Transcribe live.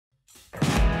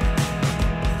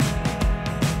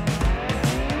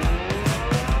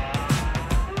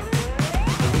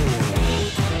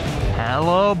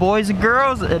Hello boys and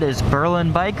girls, it is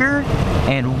Berlin Biker,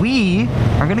 and we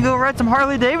are gonna go ride some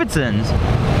Harley-Davidsons.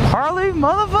 Harley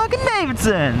motherfucking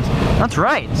Davidsons! That's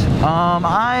right.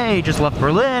 I just left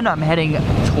Berlin. I'm heading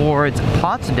towards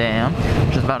Potsdam,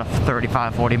 which is about a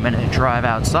 35-40 minute drive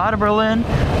outside of Berlin,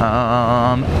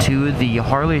 to the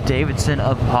Harley-Davidson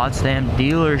of Potsdam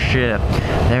dealership.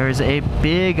 There's a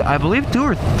big, I believe 2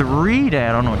 or 3 day,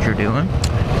 I don't know what you're doing,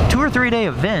 2 or 3 day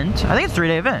event, I think it's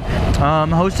 3-day event,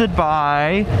 hosted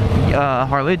by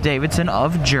Harley-Davidson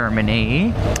of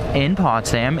Germany in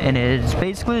Potsdam, and it's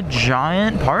basically a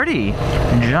giant party,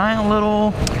 a giant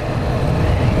little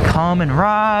come and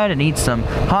ride and eat some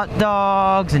hot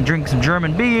dogs and drink some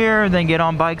German beer and then get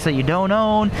on bikes that you don't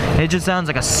own. It just sounds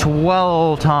like a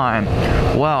swell time.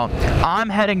 Well, I'm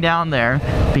heading down there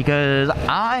because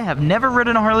I have never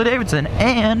ridden a Harley-Davidson,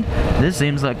 and this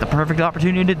seems like the perfect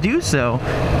opportunity to do so,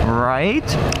 right?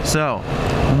 So,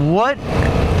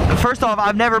 first off,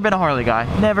 I've never been a Harley guy.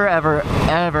 Never, ever,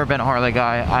 ever been a Harley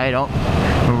guy. I don't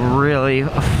really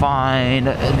find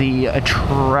the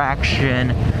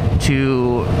attraction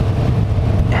to,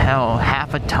 hell,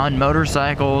 half-a-ton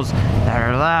motorcycles that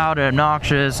are loud and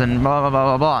obnoxious and blah, blah,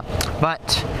 blah, blah, blah.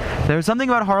 But there's something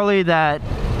about Harley that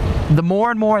the more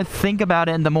and more I think about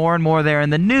it, and the more they're in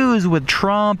the news with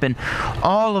Trump and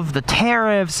all of the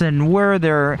tariffs and where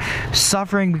they're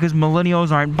suffering because millennials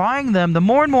aren't buying them, the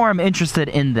more and more I'm interested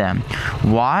in them.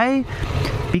 Why?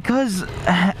 Because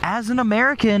as an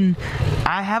American,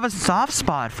 I have a soft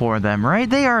spot for them, right?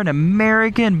 They are an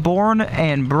American born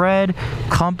and bred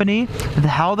company.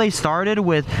 How they started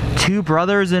with 2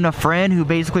 brothers and a friend who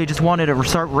basically just wanted to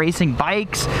start racing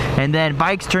bikes, and then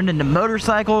bikes turned into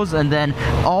motorcycles, and then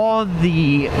all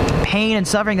the pain and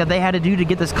suffering that they had to do to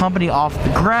get this company off the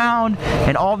ground,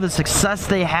 and all the success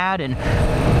they had in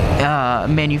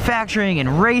manufacturing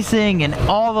and racing, and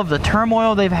all of the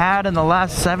turmoil they've had in the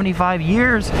last 75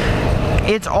 years.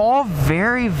 It's all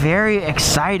very, very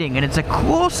exciting, and it's a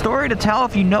cool story to tell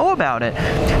if you know about it.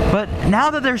 But now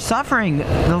that they're suffering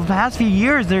the past few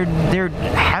years, they're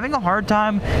having a hard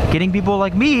time getting people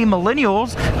like me,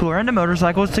 millennials, who are into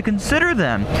motorcycles, to consider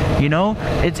them. You know,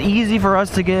 it's easy for us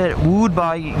to get wooed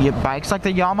by bikes like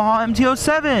the Yamaha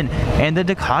MT-07 and the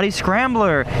Ducati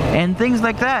Scrambler and things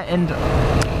like that. And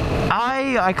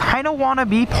I kind of want to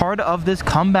be part of this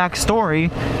comeback story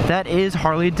that is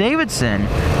Harley-Davidson.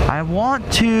 I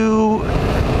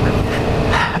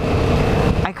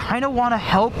kind of want to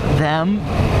help them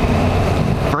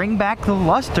bring back the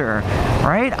luster,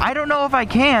 right? I don't know if I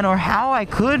can or how I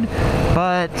could,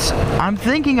 but I'm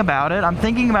thinking about it. I'm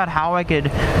thinking about how I could,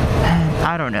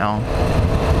 I don't know,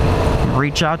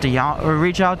 reach out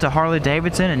to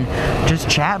Harley-Davidson and just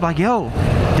chat like, yo,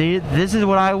 this is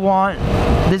what I want.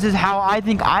 This is how I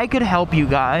think I could help you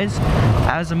guys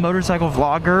as a motorcycle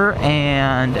vlogger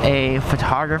and a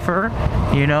photographer.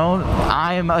 You know,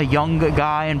 I'm a young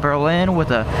guy in Berlin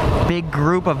with a big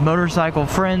group of motorcycle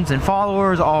friends and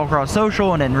followers all across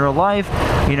social and in real life.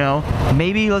 You know,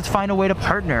 maybe let's find a way to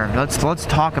partner. Let's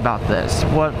talk about this.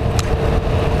 I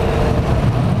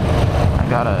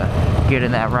gotta get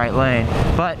in that right lane.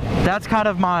 But that's kind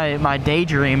of my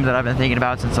daydream that I've been thinking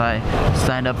about since I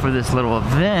signed up for this little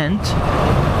event.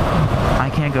 I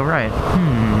can't go right.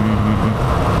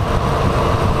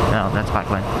 No, that's bike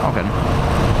lane. Okay.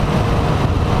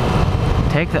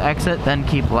 Take the exit, then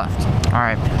keep left.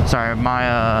 Alright, sorry,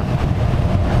 my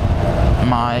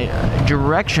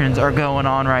directions are going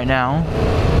on right now.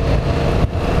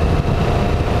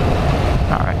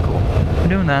 Alright, cool. I'm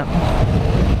doing that.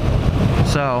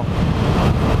 So,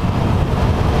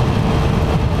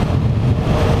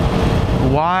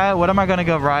 what am I going to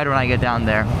go ride when I get down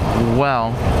there?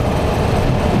 Well,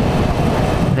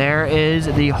 there is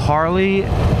the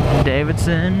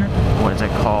Harley-Davidson, what is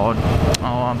it called?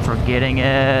 Oh, I'm forgetting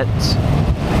it.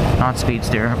 Not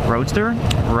Speedster, Roadster?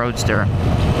 Roadster.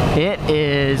 It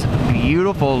is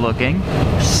beautiful looking,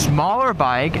 smaller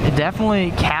bike,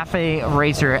 definitely cafe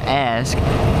racer-esque.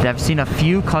 I've seen a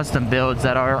few custom builds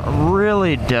that are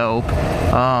really dope.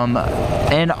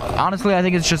 And honestly, I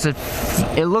think it's just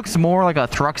it looks more like a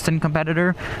Thruxton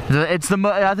competitor. I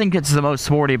think it's the most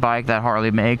sporty bike that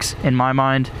Harley makes in my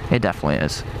mind. It definitely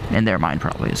is, in their mind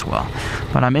probably as well.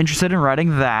 But I'm interested in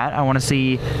riding that. I want to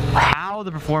see how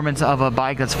the performance of a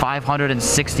bike that's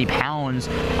 560 pounds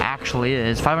actually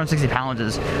is. 560 pounds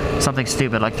is something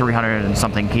stupid like 300 and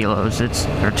something kilos.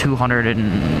 Or 200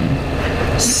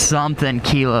 and something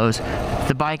kilos.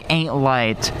 The bike ain't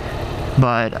light,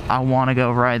 but I want to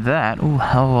go ride that. Ooh,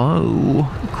 hello.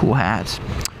 Cool hat.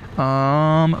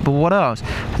 But what else? I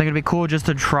think it'd be cool just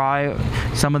to try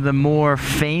some of the more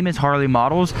famous Harley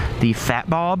models. The Fat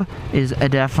Bob is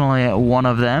definitely one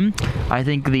of them. I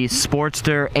think the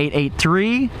Sportster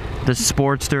 883, the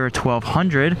Sportster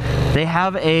 1200, they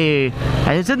have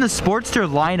it's in the Sportster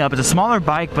lineup. It's a smaller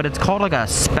bike, but it's called like a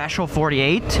Special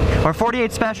 48 or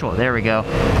 48 Special. There we go.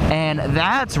 And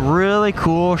that's really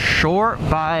cool. Short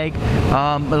bike,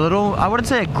 a little, I wouldn't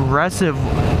say aggressive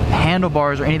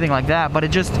handlebars or anything like that, but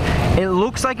it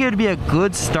looks like it would be a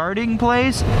good starting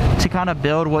place to kind of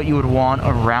build what you would want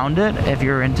around it if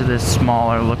you're into the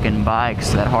smaller looking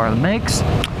bikes that Harley makes.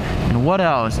 And what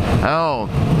else? Oh,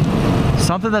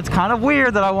 something that's kind of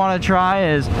weird that I want to try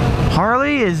is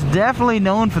Harley is definitely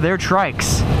known for their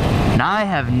trikes. And I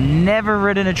have never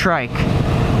ridden a trike.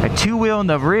 A two-wheel in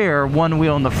the rear, one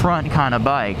wheel in the front kind of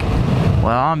bike.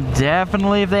 Well, I'm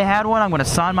definitely, if they had one, I'm going to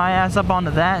sign my ass up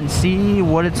onto that and see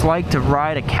what it's like to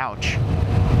ride a couch.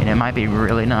 And it might be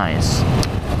really nice.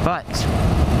 But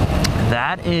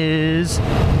that is,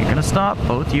 you're going to stop,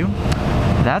 both you.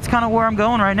 That's kind of where I'm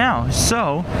going right now.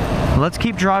 So let's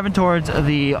keep driving towards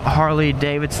the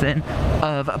Harley-Davidson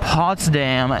of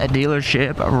Potsdam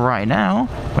dealership right now.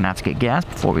 We're gonna have to get gas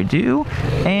before we do.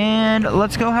 And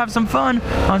let's go have some fun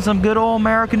on some good old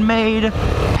American-made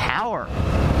power.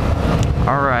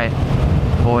 All right,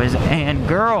 boys and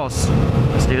girls,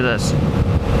 let's do this.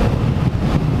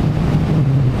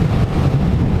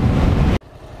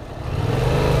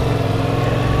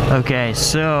 Okay,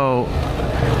 so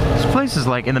this place is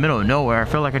like in the middle of nowhere. I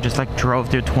feel like I just like drove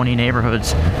through 20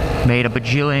 neighborhoods, made a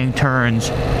bajillion turns,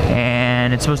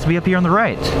 and it's supposed to be up here on the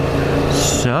right.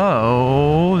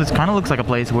 So this kind of looks like a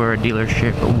place where a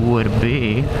dealership would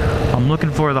be. I'm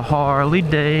looking for the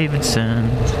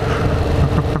Harley-Davidsons.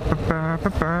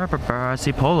 I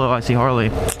see Polo, I see Harley.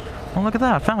 Oh, look at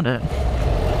that, I found it.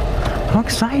 How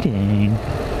exciting.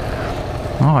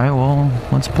 All right, well,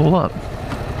 let's pull up.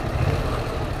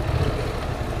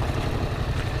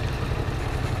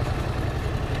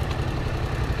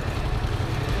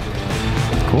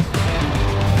 Cool.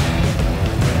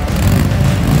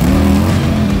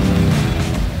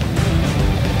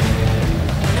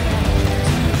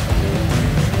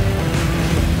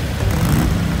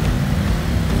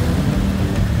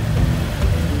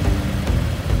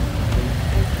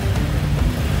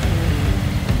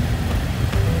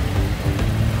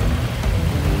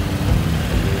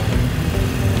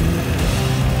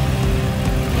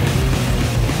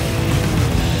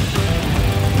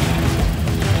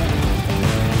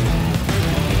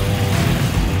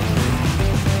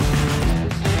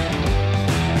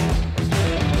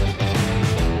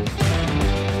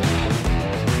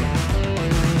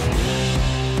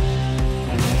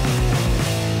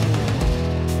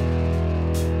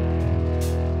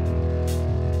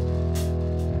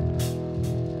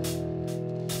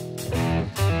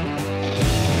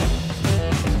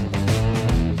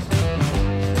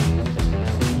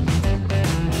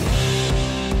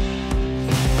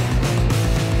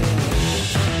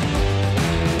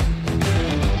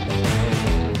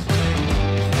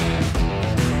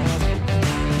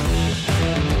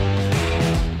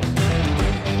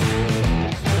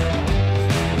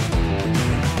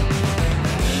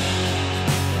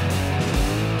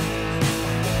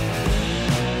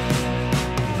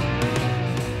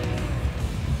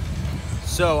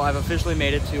 So I've officially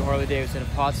made it to Harley-Davidson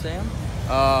of Potsdam.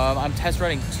 I'm test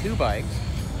riding two bikes.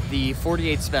 The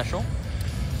 48 Special,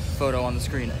 photo on the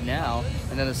screen now,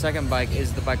 and then the second bike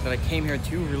is the bike that I came here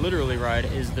to literally ride,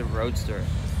 is the Roadster.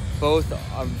 Both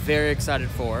I'm very excited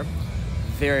for.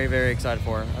 Very, very excited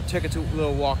for. I took a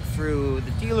little walk through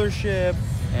the dealership,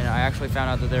 and I actually found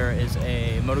out that there is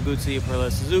a Moto Guzzi,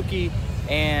 Aprilia, Suzuki,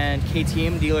 and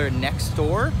KTM dealer next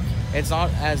door. It's not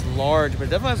as large, but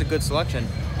it definitely has a good selection.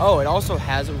 Oh, it also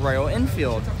has a Royal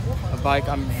Enfield, a bike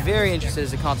I'm very interested in,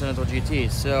 is a Continental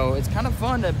GT. So it's kind of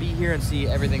fun to be here and see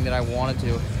everything that I wanted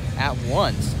to at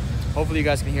once. Hopefully you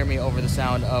guys can hear me over the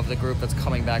sound of the group that's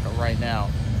coming back right now.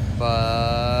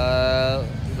 But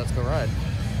let's go ride.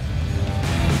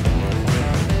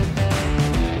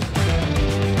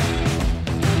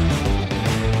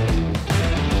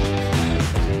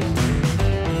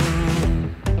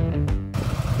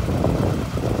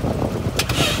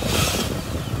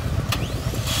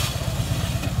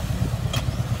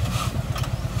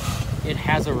 It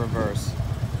has a reverse.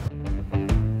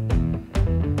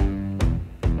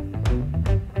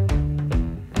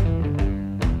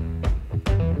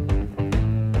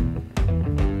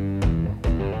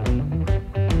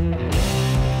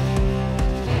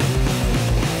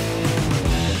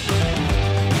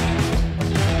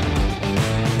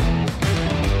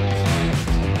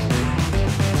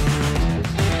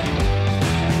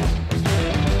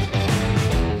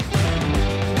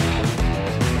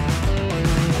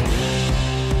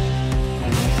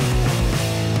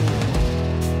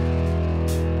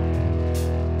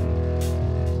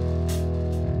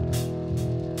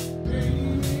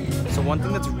 one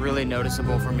thing that's really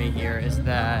noticeable for me here is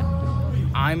that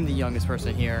I'm the youngest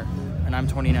person here, and I'm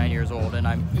 29 years old, and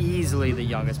I'm easily the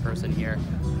youngest person here.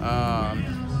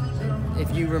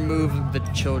 If you remove the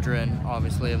children,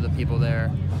 obviously, of the people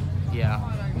there, yeah,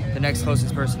 the next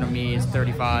closest person to me is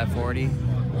 35, 40,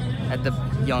 at the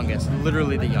youngest,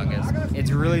 literally the youngest.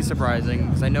 It's really surprising,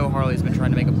 because I know Harley's been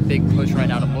trying to make a big push right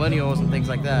now to millennials and things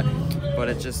like that, but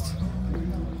it's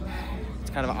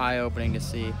kind of eye-opening to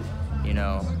see, you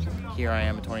know, here I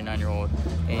am, a 29-year-old,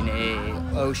 in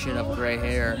a ocean of gray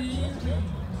hair.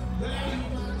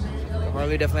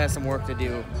 Harley definitely has some work to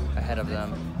do ahead of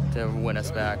them to win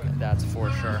us back, that's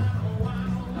for sure.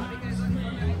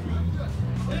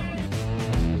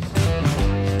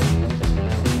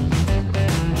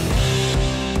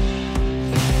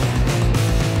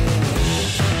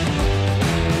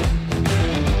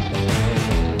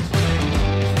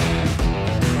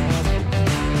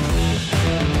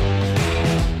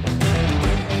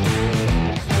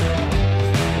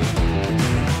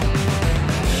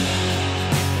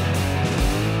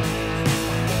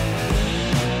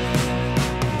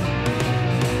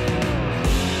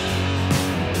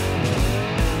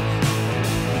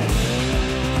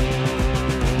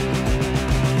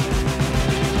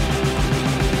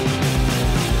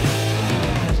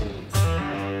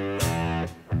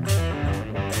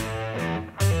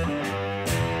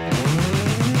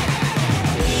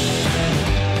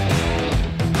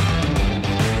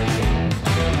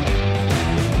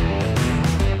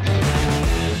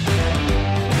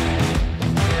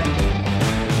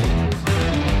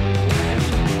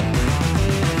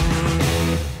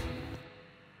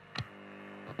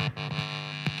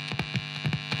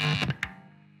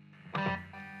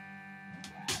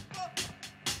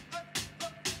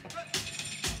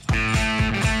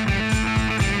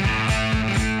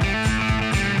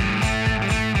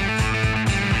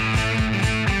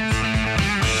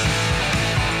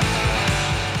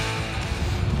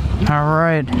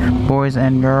 Alright, boys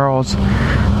and girls,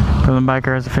 Berlin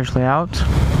Biker is officially out.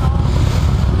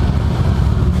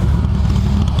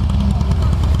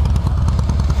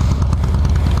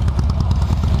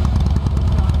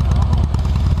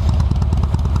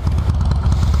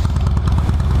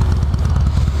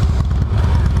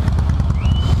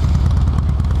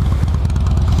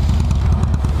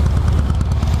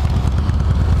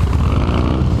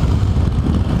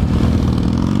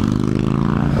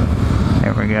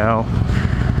 Go.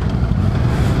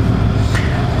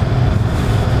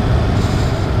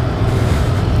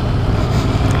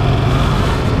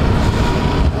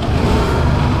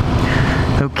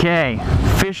 Okay,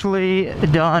 officially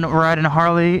done riding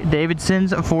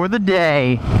Harley-Davidsons for the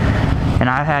day, and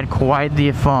I've had quite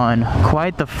the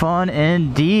fun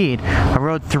indeed. I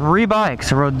rode 3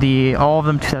 bikes. I rode all of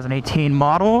them 2018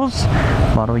 model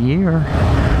year,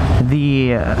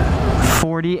 the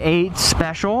 48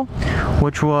 Special,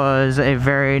 which was a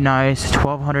very nice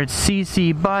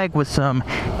 1200cc bike with some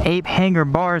ape hanger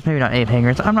bars, maybe not ape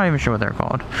hangers, I'm not even sure what they're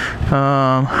called.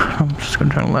 I'm just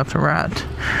gonna turn left or right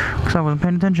because I wasn't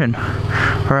paying attention.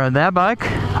 For that bike,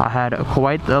 I had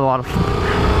quite a lot of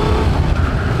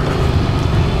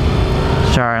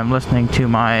sorry, I'm listening to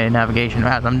my navigation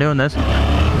as I'm doing this.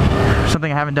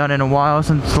 Something I haven't done in a while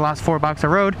since the last 4 bikes I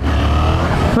rode.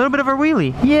 A little bit of a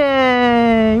wheelie.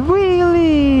 Yay!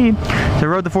 Wheelie! So I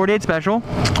rode the 48 Special.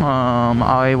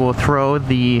 I will throw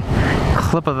the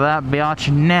clip of that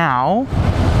biatch now.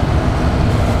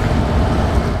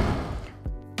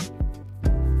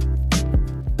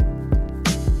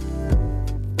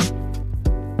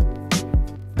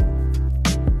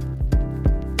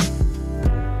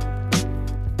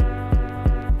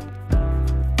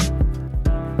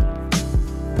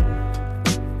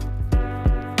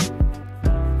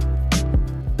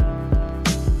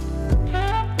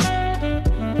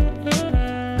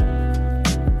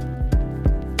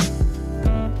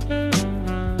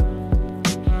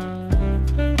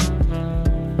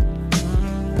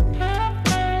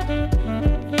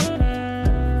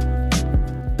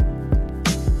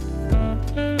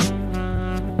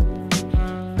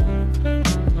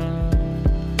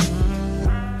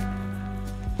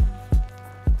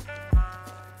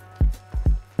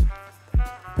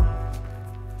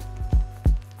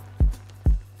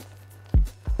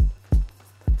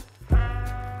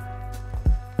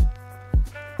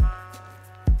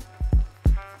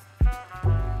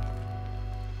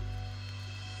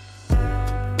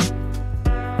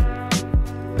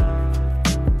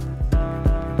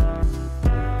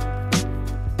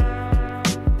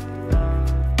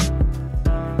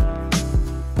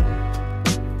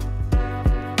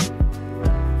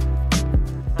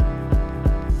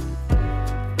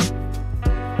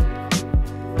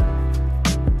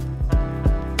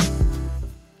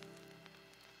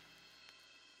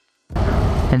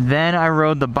 Then I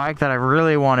rode the bike that I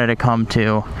really wanted to come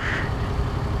to.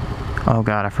 Oh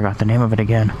god, I forgot the name of it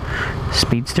again.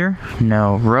 Speedster?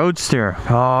 No, Roadster.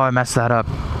 Oh, I messed that up.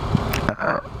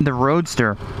 The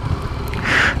Roadster.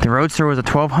 The Roadster was a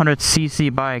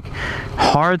 1200cc bike,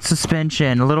 hard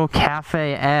suspension, a little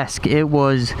cafe-esque. It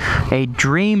was a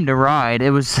dream to ride. It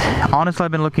was, honestly,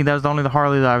 I've been looking, that was only the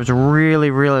Harley that I was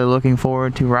really, really looking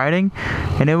forward to riding.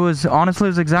 And it was, honestly,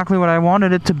 it was exactly what I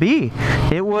wanted it to be.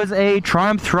 It was a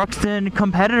Triumph Thruxton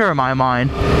competitor in my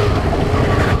mind.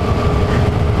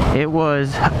 It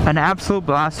was an absolute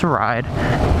blast to ride.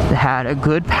 It had a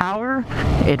good power.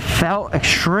 It felt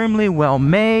extremely well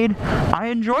made. I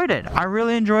enjoyed it. I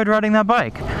really enjoyed riding that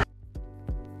bike.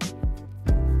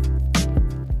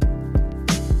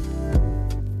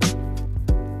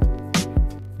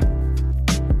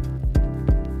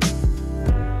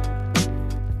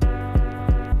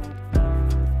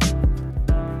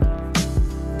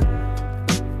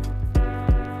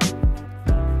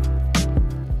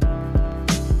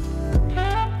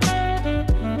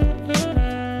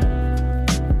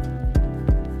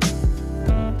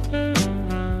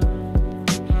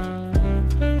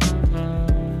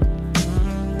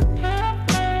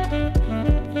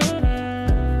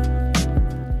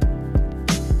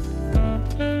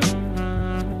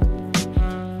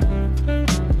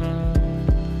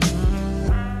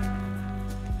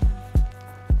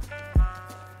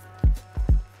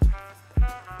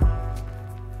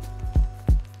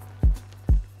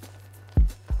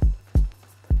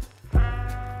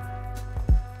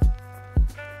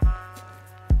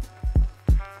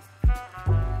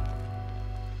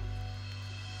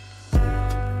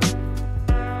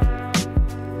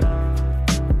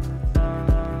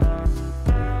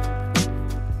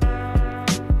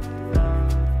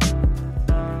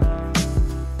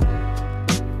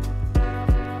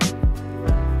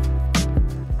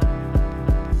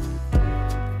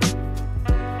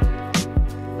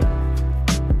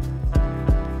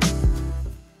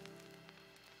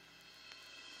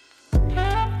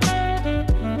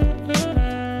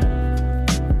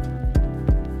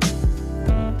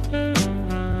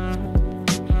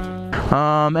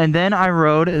 And then I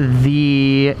rode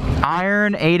the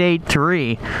Iron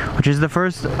 883, which is the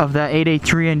first of the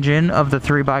 883 engine of the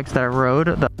 3 bikes that I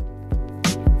rode.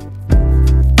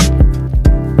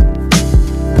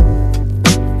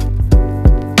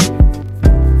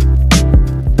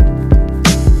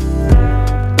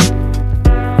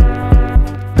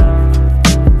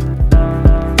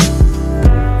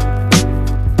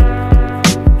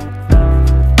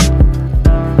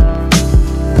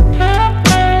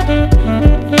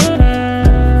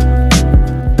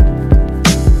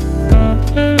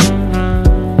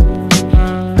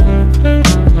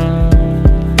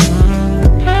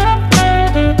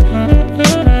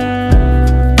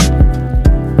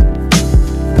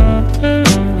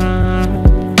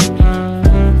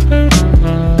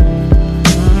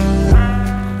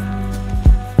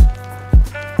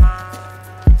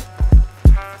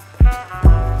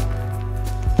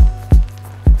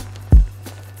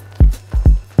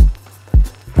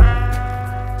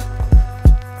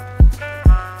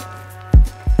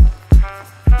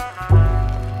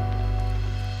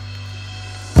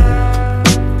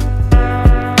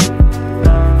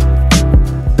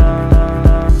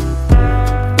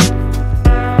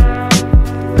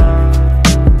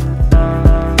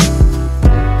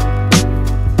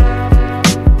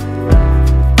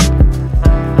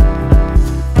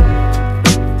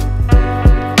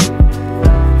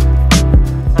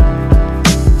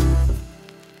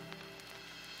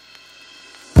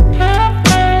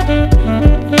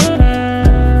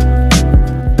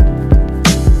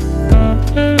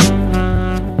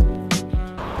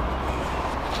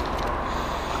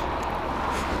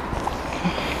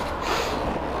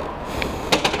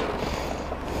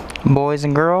 Boys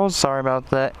and girls, sorry about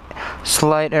that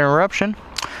slight interruption.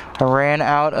 I ran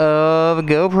out of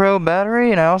GoPro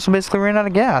battery and I also basically ran out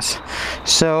of gas.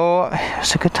 So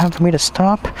it's a good time for me to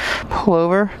stop, pull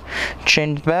over,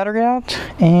 change the battery out,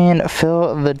 and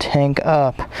fill the tank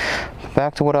up.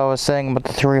 Back to what I was saying about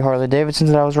the 3 Harley-Davidsons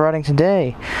that I was riding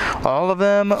today. All of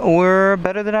them were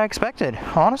better than I expected,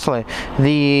 honestly.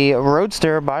 The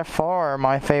Roadster, by far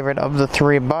my favorite of the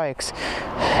 3 bikes,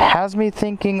 has me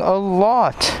thinking a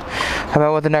lot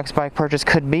about what the next bike purchase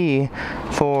could be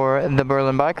for the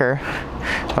Berlin Biker.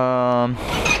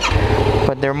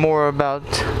 But they're more of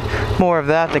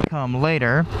that to come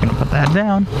later. I'm gonna put that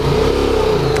down.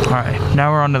 Alright,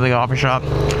 now we're on to the coffee shop.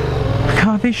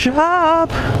 Coffee shop!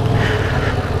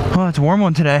 Oh, it's a warm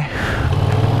one today.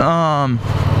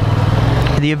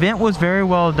 The event was very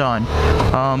well done.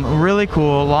 Really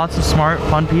cool. Lots of smart,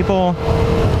 fun people.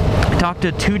 Talked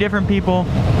to 2 different people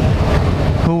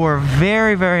who were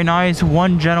very, very nice.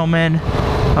 One gentleman,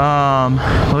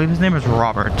 I believe his name was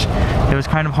Robert. It was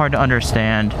kind of hard to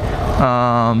understand.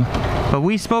 But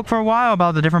we spoke for a while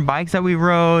about the different bikes that we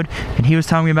rode, and he was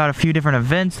telling me about a few different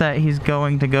events that he's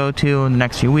going to go to in the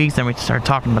next few weeks. Then we started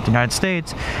talking about the United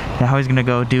States and how he's going to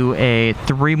go do a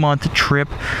 3-month trip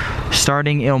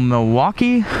starting in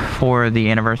Milwaukee for the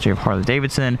anniversary of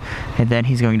Harley-Davidson, and then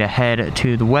he's going to head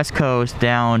to the West Coast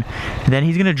down, and then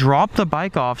he's going to drop the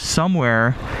bike off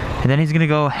somewhere, and then he's going to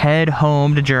go head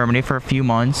home to Germany for a few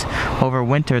months over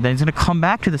winter. Then he's going to come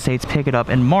back to the States, pick it up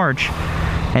in March,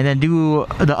 and then do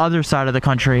the other side of the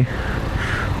country,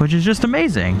 which is just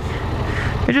amazing.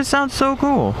 It just sounds so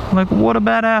cool. Like, what a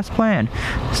badass plan.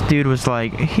 This dude was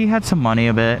like, he had some money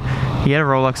a bit. He had a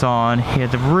Rolex on. He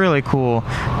had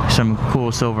some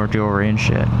cool silver jewelry and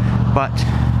shit. But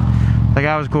the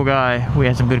guy was a cool guy. We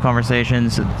had some good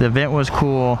conversations. The event was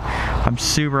cool. I'm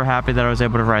super happy that I was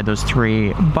able to ride those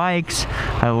 3 bikes.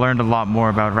 I learned a lot more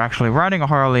about actually riding a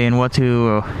Harley and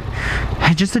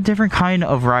just a different kind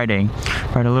of riding.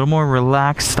 Right, a little more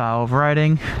relaxed style of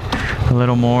riding. A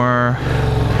little more,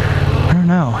 I don't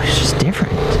know, it's just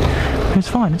different. It's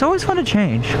fun. It's always fun to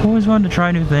change. Always fun to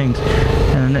try new things.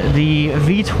 And the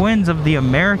V-twins of the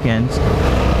Americans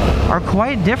are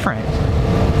quite different.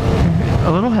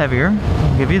 A little heavier,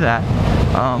 I'll give you that.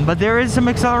 But there is some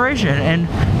acceleration, and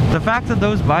the fact that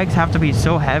those bikes have to be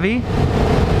so heavy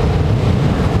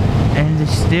and they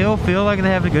still feel like they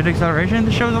have a good acceleration,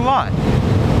 this shows a lot.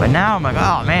 But now I'm like,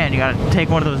 oh man, you gotta take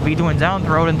one of those V-twins out and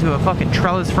throw it into a fucking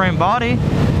trellis frame body.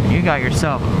 You got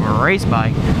yourself a race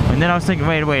bike. And then I was thinking,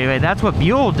 wait, that's what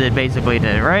Buell basically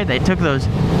did, right? They took those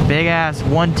big ass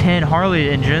 110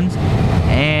 Harley engines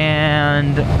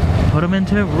and put them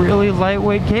into a really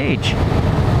lightweight cage.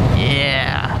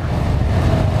 Yeah.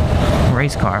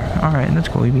 Race car. Alright, that's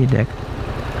cool. You be a dick.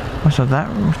 So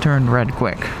that turned red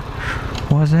quick.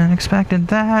 Wasn't expecting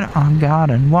that on God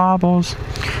and Wobbles.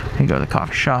 You go to the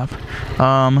coffee shop.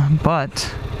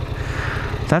 But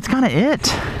that's kind of it.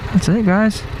 That's it,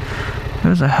 guys. It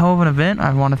was a hell of an event.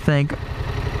 I want to thank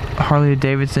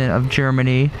Harley-Davidson of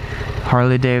Germany,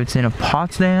 Harley-Davidson of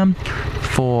Potsdam,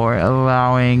 for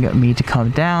allowing me to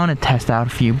come down and test out a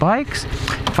few bikes.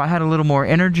 If I had a little more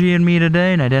energy in me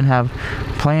today and I didn't have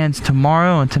plans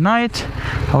tomorrow and tonight,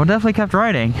 I would definitely kept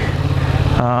riding.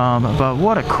 But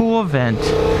what a cool event.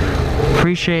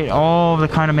 Appreciate all the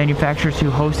kind of manufacturers who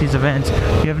host these events.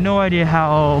 You have no idea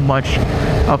how much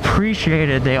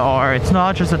appreciated they are. It's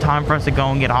not just a time for us to go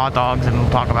and get hot dogs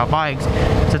and talk about bikes.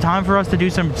 It's a time for us to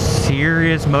do some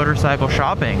serious motorcycle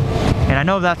shopping. And I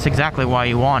know that's exactly why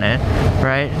you want it,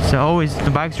 right? So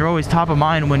the bikes are always top of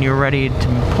mind when you're ready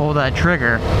to pull that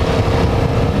trigger.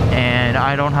 And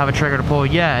I don't have a trigger to pull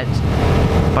yet,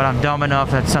 but I'm dumb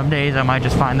enough that some days I might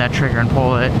just find that trigger and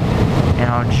pull it, and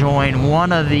I'll join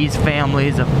one of these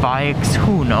families of bikes.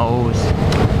 Who knows?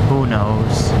 Who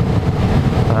knows?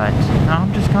 But now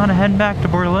I'm just kind of heading back to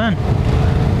Berlin.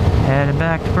 Headed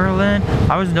back to Berlin.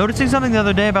 I was noticing something the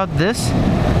other day about this.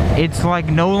 It's like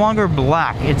no longer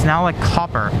black. It's now like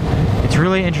copper. It's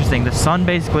really interesting. The sun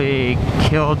basically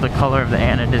killed the color of the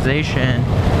anodization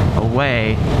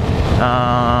away.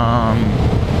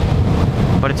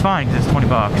 But it's fine because it's 20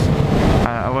 bucks.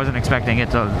 I wasn't expecting it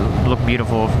to look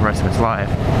beautiful for the rest of its life.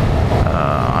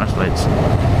 Honestly, it's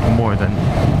more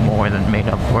than made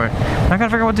up for it. I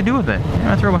gotta figure out what to do with it.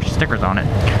 I throw a bunch of stickers on it.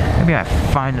 Maybe I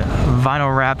find a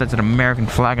vinyl wrap that's an American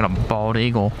flag and a bald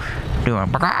eagle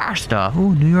doing stuff.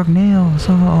 Ooh, New York nails.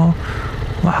 Oh,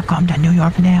 welcome to New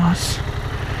York nails.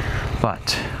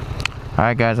 But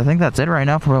alright guys, I think that's it right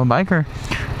now for Berlin Biker.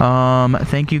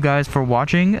 Thank you guys for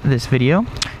watching this video.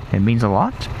 It means a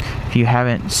lot. If you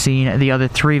haven't seen the other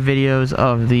 3 videos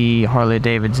of the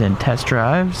Harley-Davidson test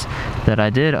drives that I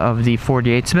did of the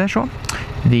 48 Special,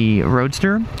 the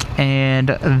Roadster,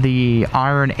 and the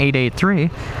Iron 883,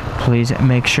 please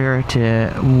make sure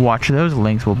to watch those.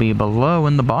 Links will be below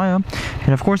in the bio. And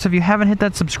of course, if you haven't hit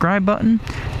that subscribe button,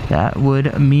 that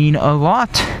would mean a lot,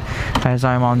 as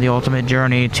I'm on the ultimate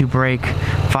journey to break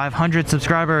 500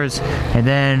 subscribers, and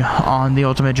then on the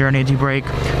ultimate journey to break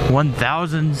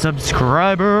 1,000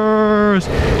 subscribers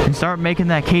and start making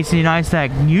that Casey Neistat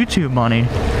YouTube money.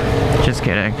 Just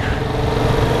kidding.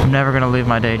 I'm never gonna leave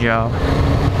my day job.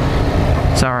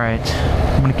 It's alright.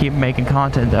 I'm gonna keep making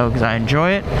content though, because I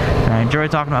enjoy it, and I enjoy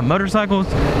talking about motorcycles,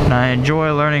 and I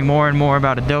enjoy learning more and more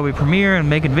about Adobe Premiere and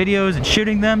making videos and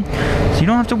shooting them, so you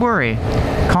don't have to worry.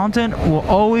 Content will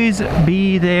always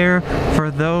be there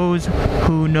for those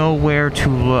who know where to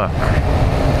look.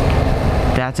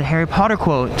 That's a Harry Potter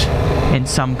quote in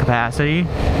some capacity.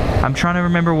 I'm trying to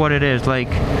remember what it is. Like,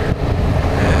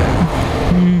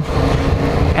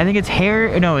 I think it's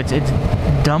Harry. No, it's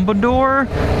Dumbledore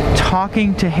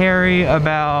talking to Harry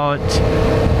about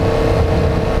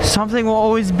something will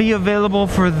always be available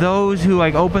for those who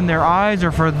like open their eyes,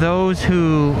 or for those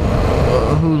who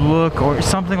look, or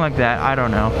something like that. I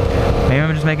don't know. Maybe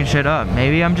I'm just making shit up.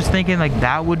 Maybe I'm just thinking like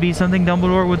that would be something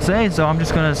Dumbledore would say, so I'm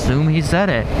just gonna assume he said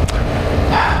it.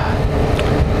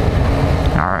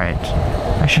 Alright.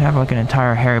 I should have like an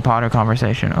entire Harry Potter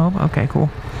conversation. Oh, okay, cool.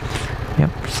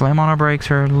 Yep, slam on our brakes,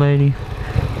 her lady.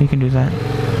 You can do that.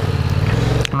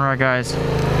 Alright, guys.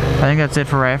 I think that's it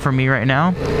for me right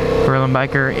now. Berlin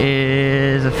Biker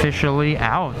is officially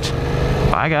out.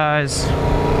 Bye, guys.